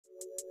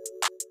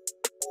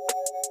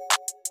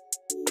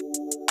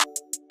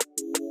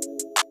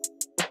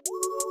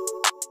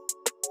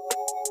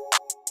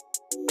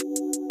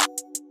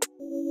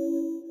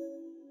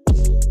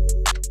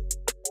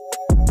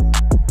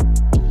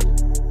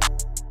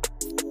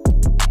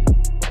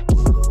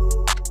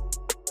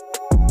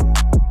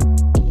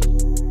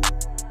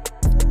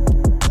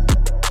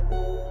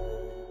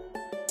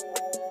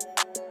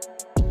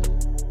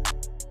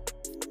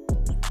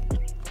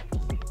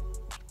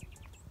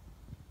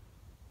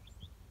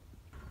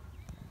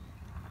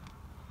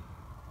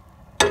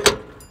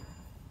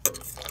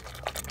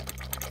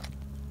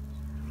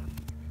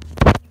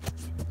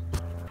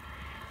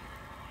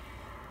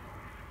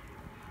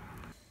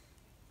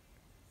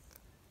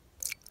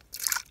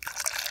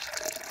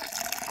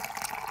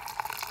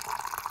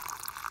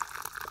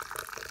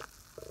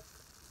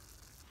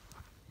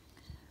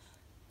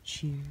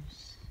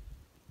Cheers.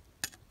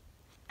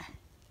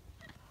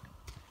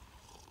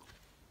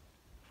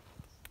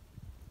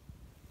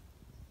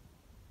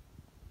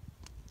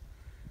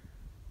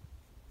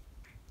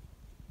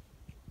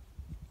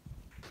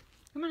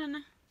 Come on, Anna.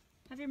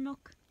 Have your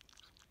milk.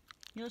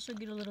 You also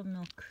get a little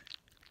milk.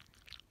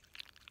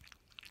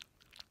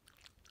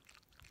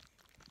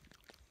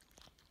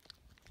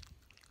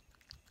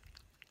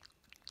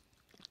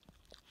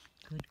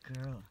 Good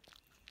girl.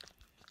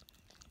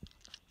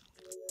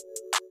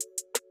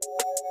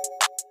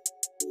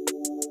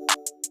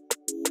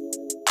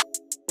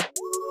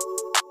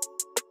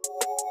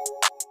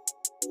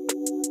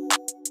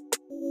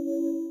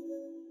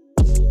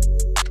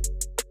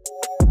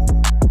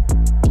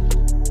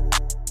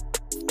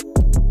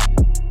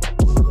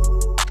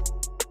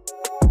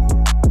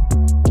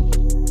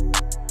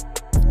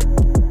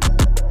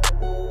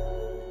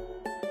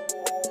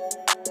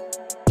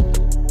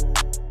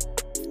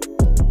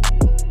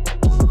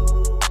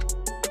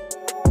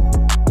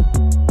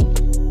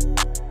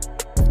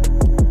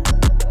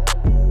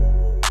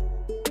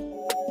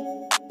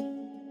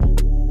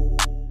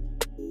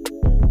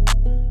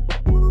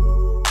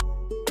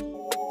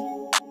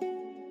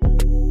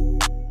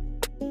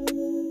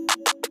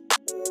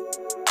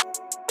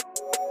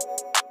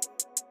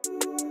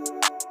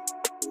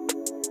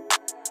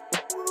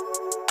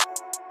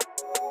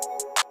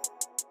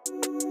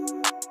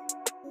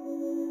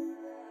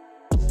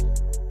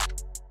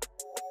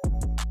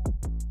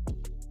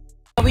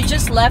 We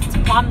just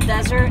left Palm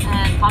Desert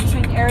and Palm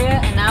Springs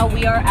area, and now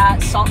we are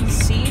at Salton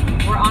Sea.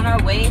 We're on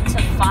our way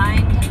to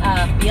find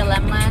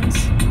BLM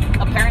lands.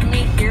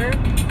 Apparently here,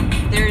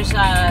 there's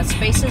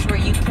spaces where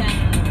you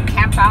can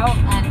camp out,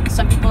 and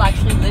some people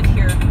actually live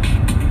here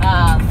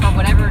for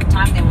whatever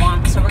time they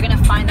want. So we're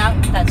gonna find out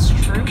if that's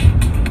true.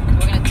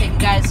 We're gonna take you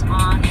guys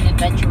on an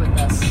adventure with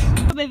us.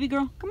 Oh, baby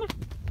girl, come on.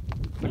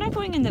 We're not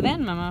going in the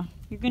van, Mama.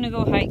 You're gonna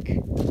go hike.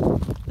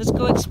 Let's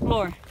go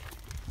explore.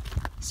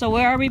 So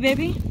where are we,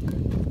 baby?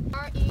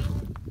 Are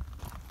in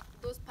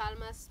Dos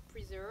Palmas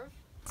Preserve.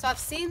 So I've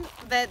seen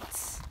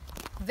that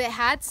they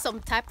had some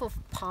type of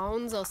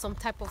ponds or some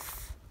type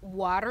of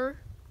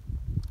water,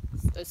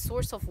 a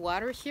source of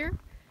water here.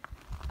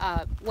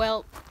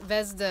 Well,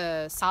 there's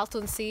the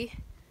Salton Sea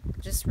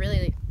just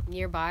really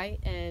nearby,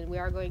 and we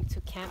are going to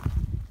camp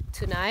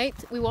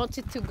tonight. We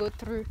wanted to go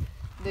through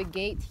the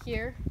gate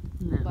here,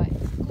 but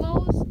it's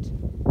closed.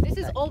 This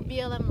is all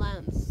BLM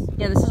lands.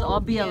 Yeah, this is all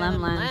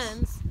BLM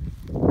lands.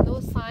 No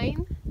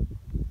sign.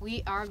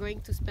 We are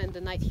going to spend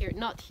the night here.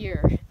 Not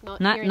here.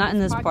 Not in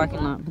this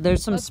parking lot. But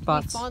there's some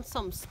spots. We found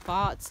some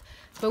spots,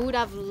 but would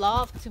have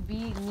loved to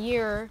be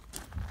near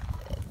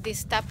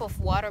this type of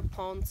water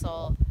ponds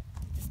or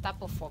this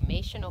type of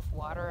formation of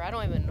water. I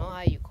don't even know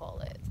how you call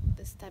it.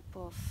 This type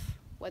of,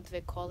 what do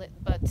they call it?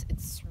 But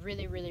it's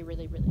really, really,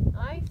 really, really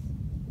nice.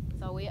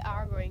 So we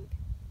are going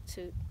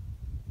to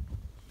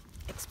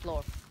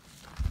explore.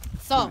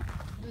 So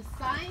the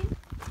sign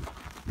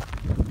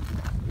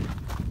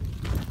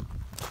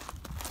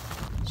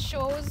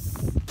shows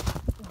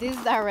this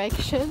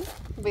direction,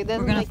 but it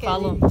doesn't make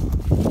any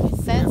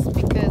sense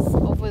because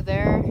over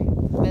there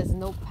there's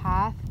no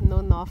path, no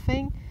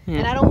nothing,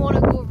 and I don't want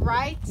to go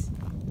right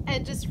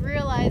and just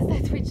realize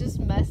that we just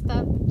messed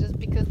up just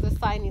because the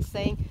sign is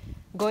saying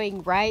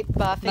going right,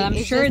 but I think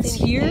I'm sure it's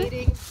here,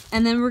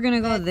 and then we're gonna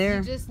go there.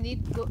 You just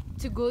need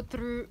to go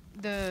through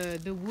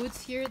the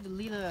woods here,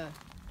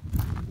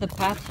 the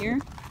path here,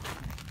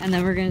 and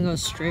then we're gonna go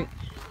straight.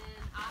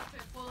 And after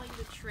following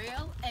the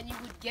trail, and you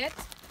would get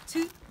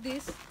to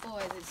this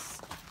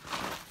oasis.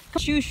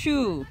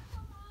 Shoo.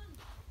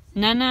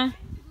 Nana.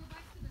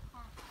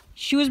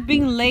 She was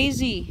being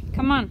lazy.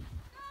 Come on.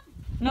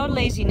 No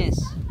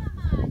laziness.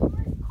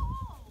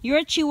 You're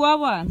a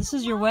Chihuahua. This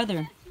is your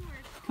weather.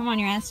 Come on,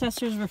 your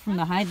ancestors were from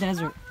the high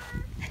desert.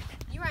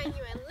 You're in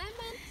your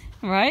lemon.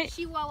 Right?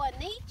 Chihuahua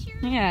nature.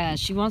 Yeah,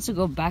 she wants to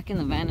go back in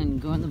the van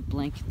and go in the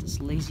blanket.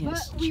 This lazy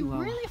ass Chihuahua.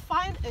 We really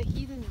find a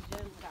hidden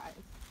gem, guys.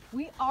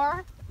 We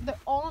are the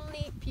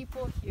only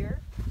people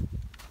here.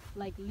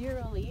 Like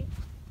literally,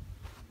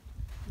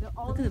 the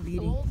only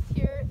souls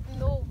here.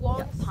 No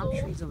one palm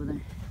soul trees over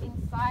there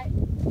inside.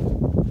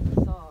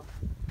 So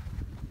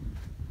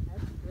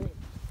that's great.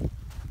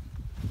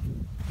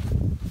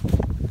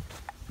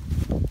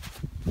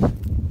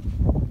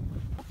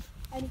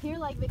 And here,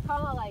 like they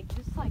kind of like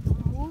just like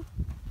remove,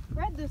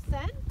 right, the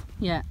sand.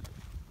 Yeah,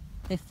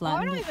 they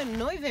flattened it. I don't even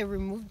know if they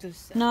removed the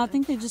sand. No, I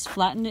think they just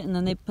flattened it and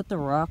then they put the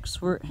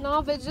rocks where.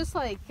 No, they just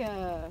like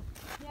yeah,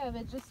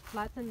 they just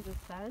flattened the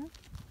sand.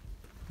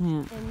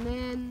 Yeah. And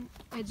then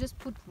I just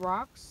put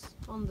rocks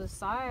on the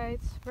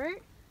sides,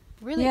 right?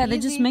 Really yeah, easy. they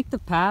just make the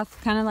path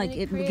kind of like,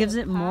 it gives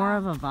it more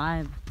path. of a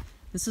vibe.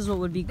 This is what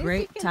would be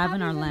great to have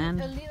in our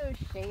land. A little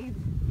shade,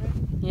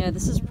 right? Yeah,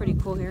 this is pretty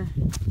cool here.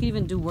 You can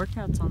even do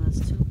workouts on this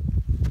too.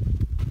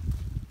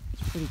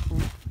 It's pretty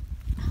cool.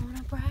 I want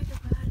to brag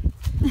about it.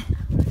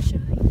 I want to show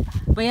you.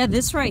 But yeah,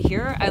 this right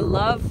here, I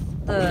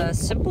love the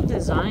simple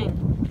design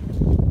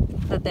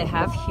that they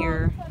have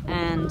here.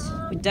 And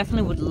we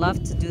definitely would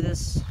love to do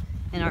this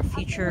in our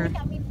future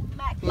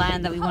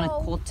land that we want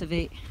to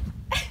cultivate.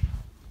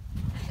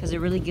 Because it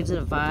really gives it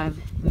a vibe.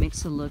 It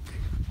makes it look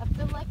I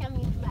feel like I'm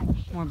in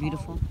Mexico. more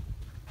beautiful.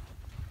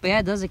 But yeah,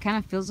 it does. It kind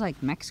of feels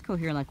like Mexico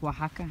here, like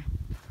Oaxaca.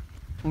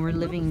 When we're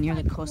living near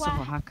the coast of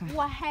Oaxaca.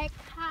 Oaxaca.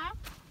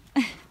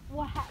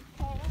 Oaxaca.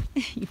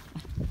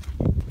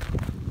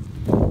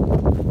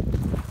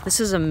 This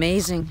is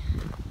amazing.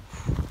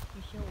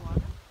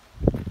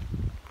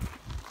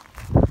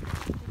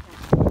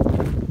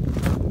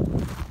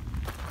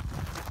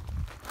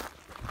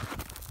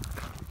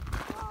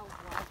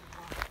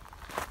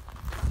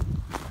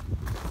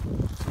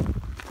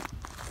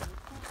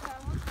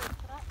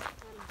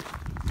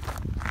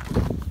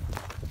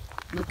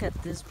 Look at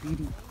this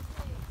beauty.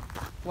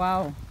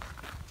 Wow.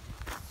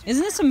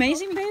 Isn't this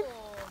amazing, babe?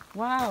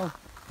 Wow.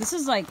 This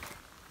is like,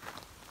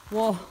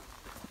 whoa.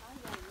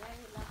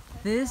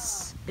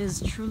 This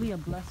is truly a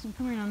blessing.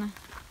 Come here, Nana.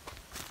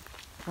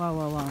 Wow,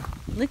 wow, wow.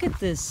 Look at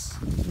this.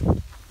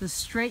 The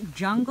straight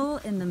jungle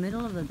in the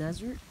middle of the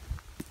desert.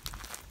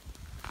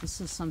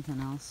 This is something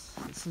else.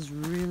 This is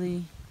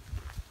really...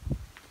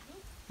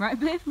 Right,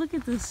 babe? Look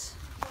at this.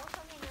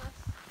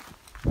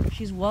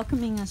 She's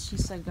welcoming us, she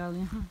said,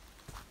 Galia. Huh?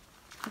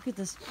 Look at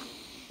this.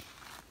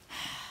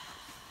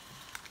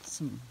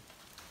 Some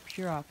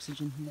pure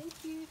oxygen here.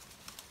 Thank you.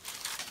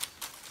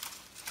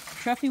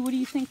 Truffy, what do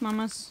you think,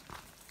 mamas?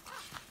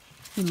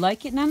 You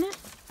like it, Nana?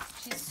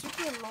 She's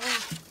super long.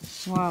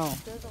 Wow.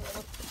 There's a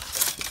lot.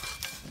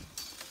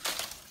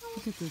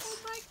 Look at this.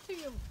 Go back to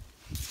you.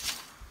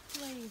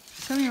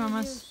 Come here,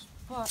 mamas.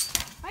 But,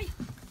 hi.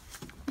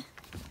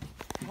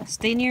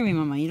 Stay near me,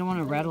 mama. You don't want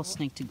a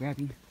rattlesnake to grab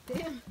you.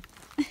 Damn.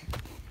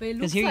 But it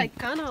looks here like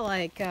kind of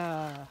like,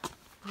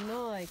 you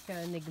know, like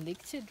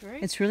neglected,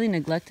 right? It's really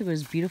neglected, but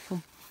it's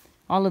beautiful.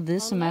 All of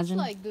this, imagine.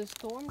 Like the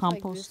storms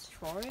compost.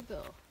 like destroyed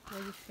though. What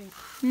do you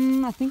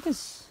think? I think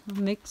it's a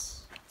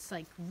mix. It's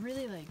like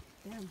really like,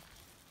 damn.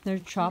 They're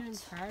Hidden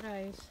chopped.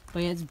 paradise.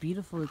 But yeah, it's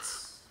beautiful.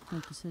 It's,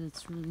 like you said,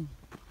 it's really,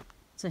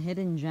 it's a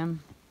hidden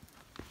gem.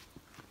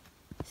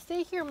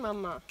 Stay here,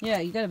 mama. Yeah,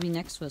 you gotta be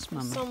next to us,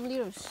 mama. Some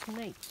little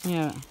snake.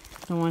 Yeah,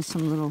 don't want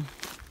some little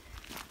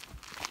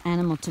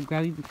animal to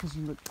grab you because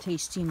you look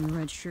tasty in your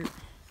red shirt.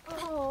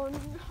 Oh no.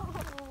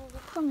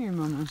 Come here,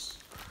 mamas.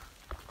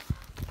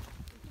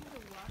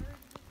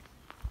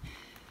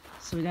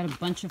 So we got a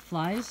bunch of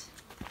flies.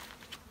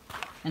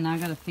 And now I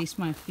gotta face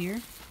my fear.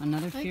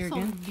 Another Like fear some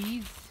again.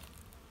 bees.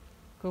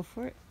 Go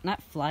for it.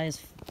 Not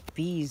flies,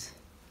 bees.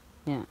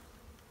 Yeah.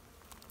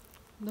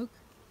 Look.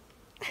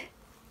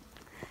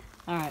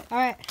 Alright. All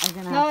right. I'm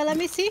gonna Now have let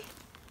me see.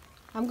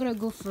 I'm gonna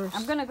go first.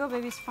 I'm gonna go,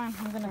 baby. It's fine.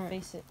 I'm gonna Alright.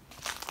 face it. I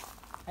just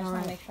Alright.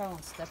 wanna make sure I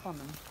won't step on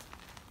them.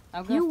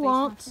 I'll go You face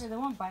won't. my fear. They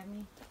won't bite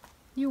me.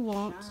 You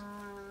won't.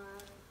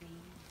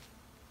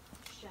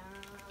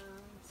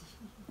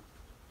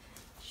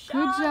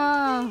 Good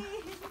job.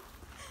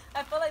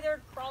 I felt like they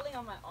were crawling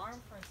on my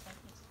arm for a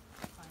second.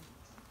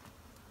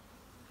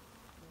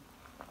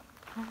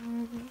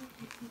 Fine.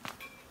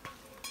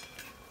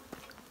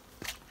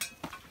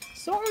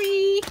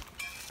 Sorry,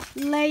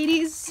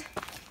 ladies.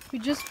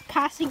 We're just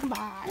passing by.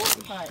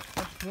 Alright,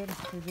 that's good.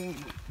 You're doing it.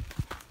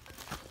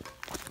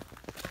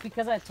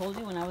 Because I told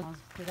you when I was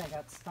a kid I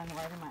got stung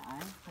right in my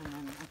eye, and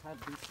then I've had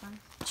these stings.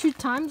 2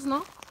 times,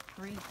 no?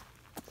 3.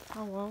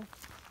 Oh wow.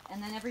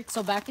 And then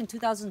so back in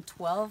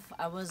 2012,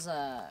 I was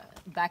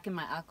back in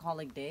my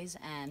alcoholic days,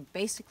 and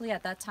basically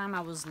at that time I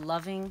was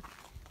loving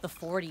the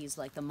 40s,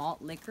 like the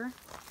malt liquor.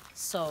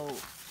 So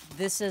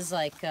this is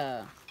like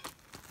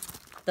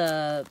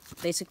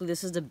basically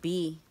this is the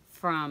B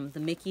from the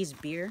Mickey's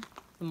beer,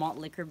 the malt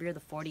liquor beer, the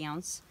 40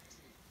 ounce,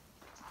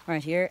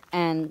 right here.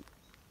 And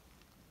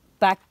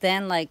back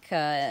then, like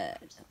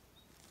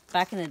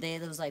back in the day,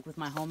 that was like with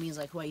my homies,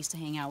 like who I used to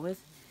hang out with.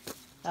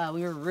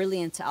 We were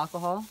really into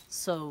alcohol,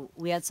 so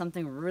we had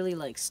something really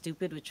like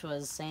stupid, which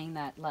was saying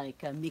that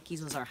like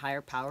Mickey's was our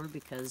higher power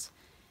because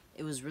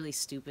it was really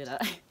stupid.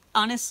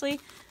 Honestly,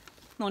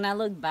 when I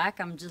look back,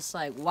 I'm just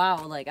like,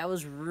 wow, like I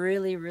was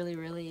really, really,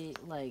 really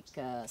like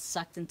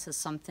sucked into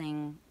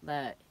something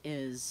that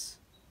is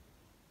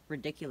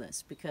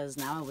ridiculous, because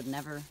now I would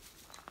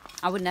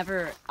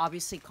never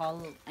obviously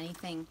call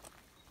anything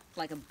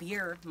like a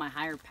beer my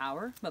higher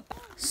power. But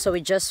so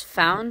we just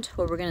found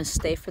where we're gonna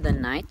stay for the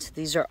night.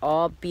 These are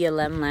all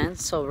BLM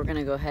lands, so we're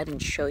gonna go ahead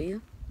and show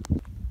you.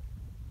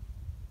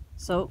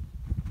 So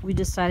we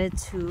decided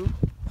to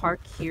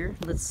park here.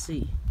 Let's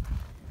see,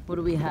 what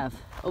do we have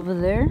over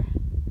there?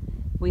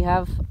 We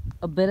have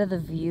a bit of the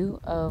view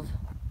of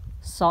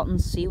Salton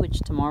Sea,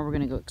 which tomorrow we're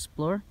gonna go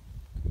explore.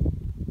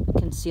 You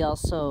can see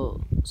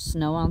also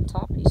snow on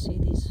top. You see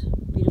these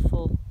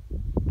beautiful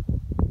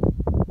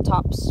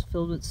tops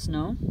filled with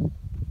snow.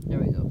 There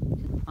we go.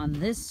 On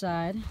this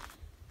side,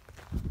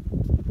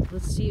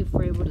 let's see if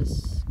we're able to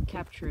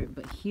capture it.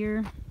 But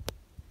here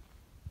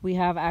we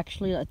have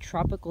actually a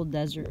tropical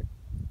desert.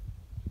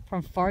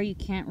 From far you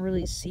can't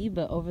really see,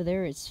 but over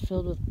there it's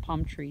filled with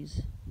palm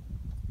trees.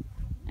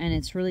 And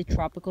it's really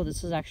tropical.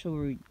 This is actually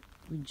where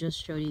we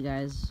just showed you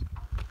guys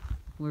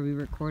where we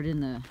recorded in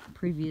the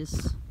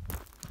previous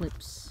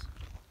clips.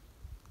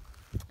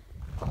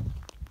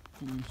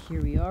 And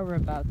here we are. We're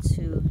about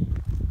to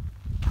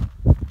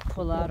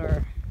pull out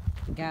our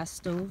gas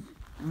stove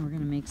and we're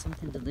gonna make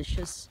something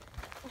delicious.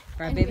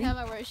 Right, and baby? we have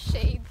our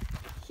shade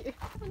here.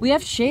 We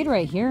have shade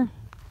right here.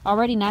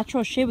 Already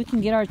natural shade. We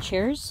can get our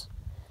chairs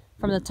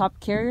from the top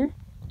carrier.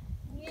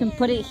 You can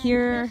put it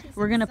here.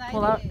 We're gonna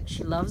pull out.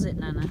 She loves it,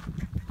 Nana.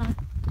 Huh?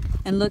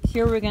 And look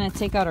here, we're gonna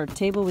take out our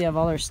table. We have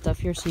all our stuff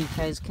here so you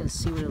guys can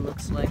see what it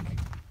looks like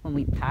when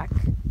we pack.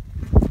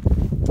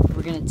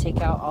 We're gonna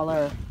take out all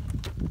our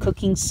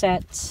cooking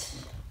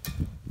sets,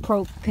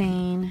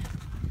 propane,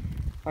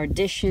 our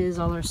dishes,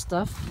 all our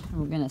stuff. And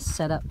we're gonna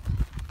set up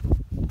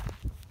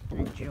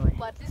and enjoy.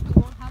 But at least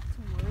we won't have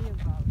to worry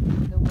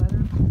about the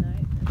weather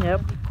tonight. It's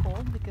Yep. gonna be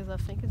cold because I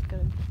think it's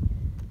gonna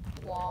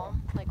be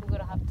warm. Like we're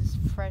gonna have this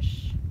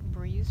fresh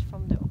breeze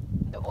from the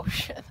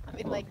ocean. I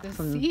mean, like the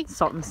From sea.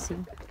 Salton Sea.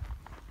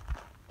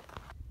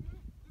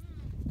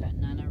 Got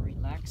Nana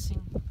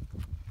relaxing.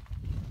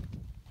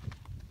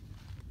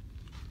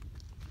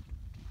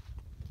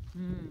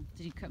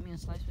 Did you cut me a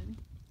slice, baby?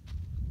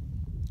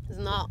 It's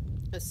not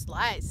a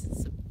slice.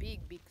 It's a big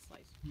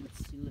slice.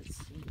 Let's see, let's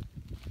see.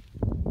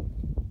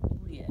 Oh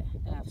yeah,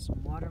 I have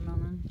some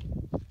watermelon.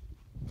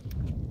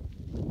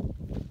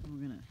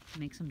 We're gonna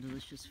make some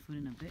delicious food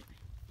in a bit.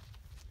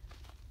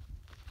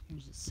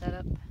 Here's the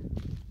setup.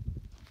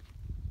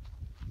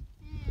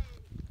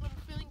 I'm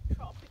feeling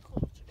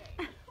tropical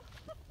today.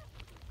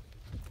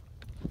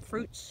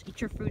 Fruits,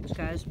 eat your fruits,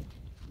 guys.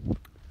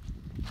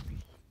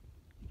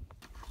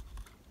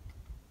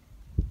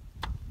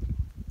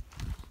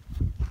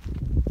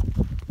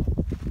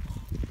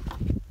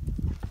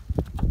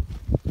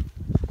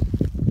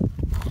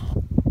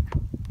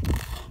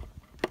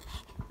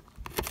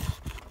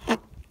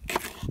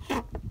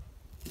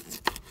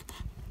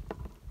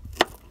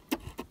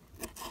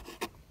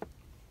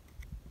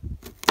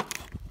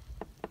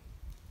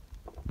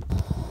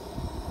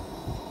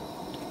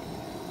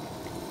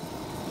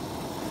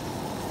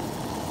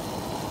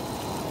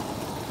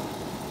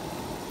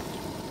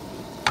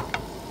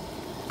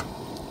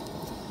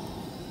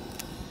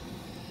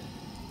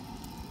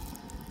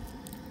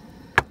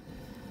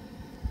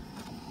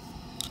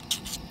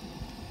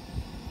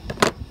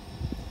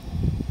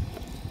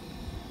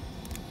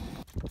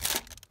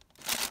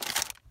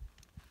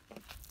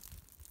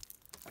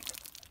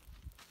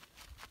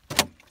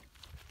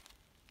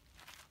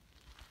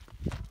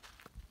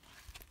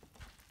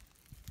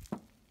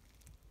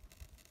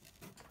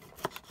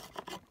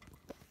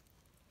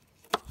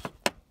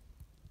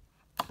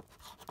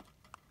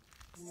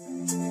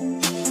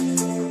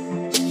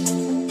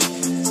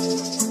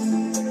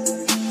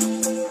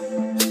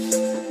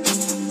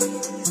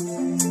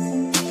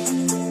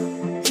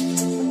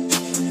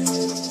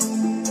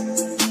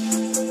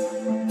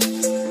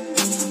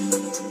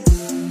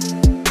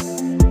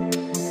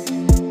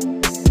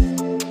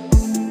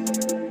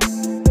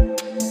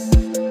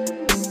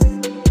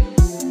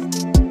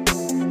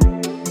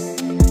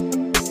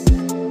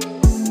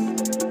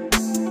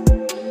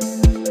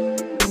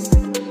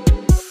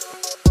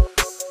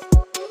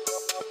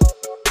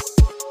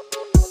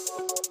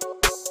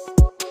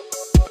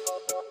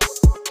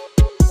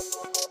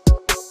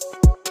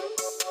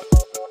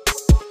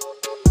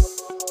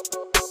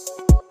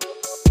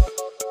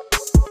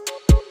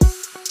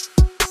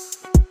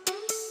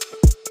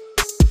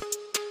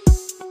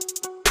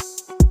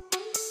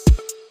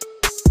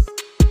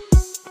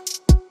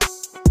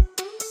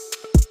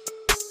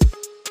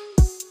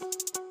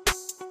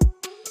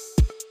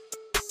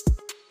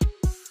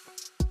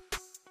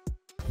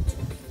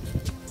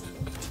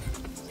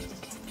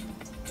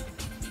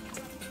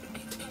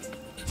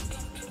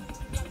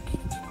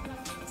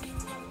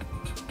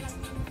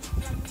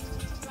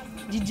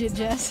 DJ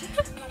Jess.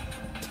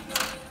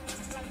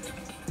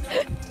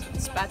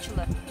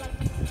 Spatula.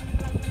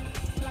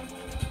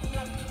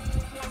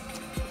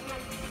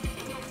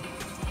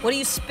 What are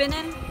you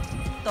spinning?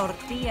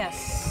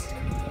 Tortillas.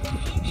 The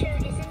future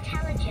is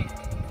intelligent.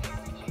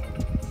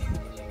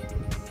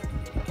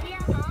 We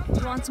are all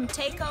You want some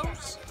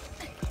tacos?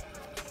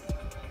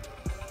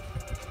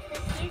 the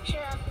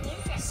future of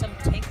music. Some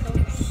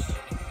tacos.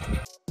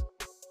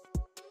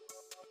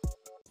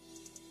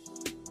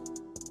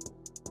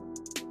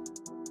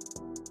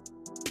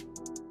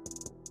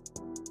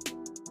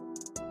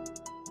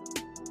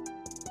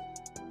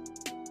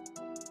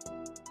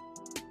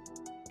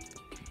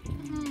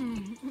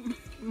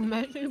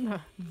 Imagine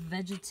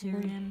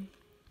Vegetarian.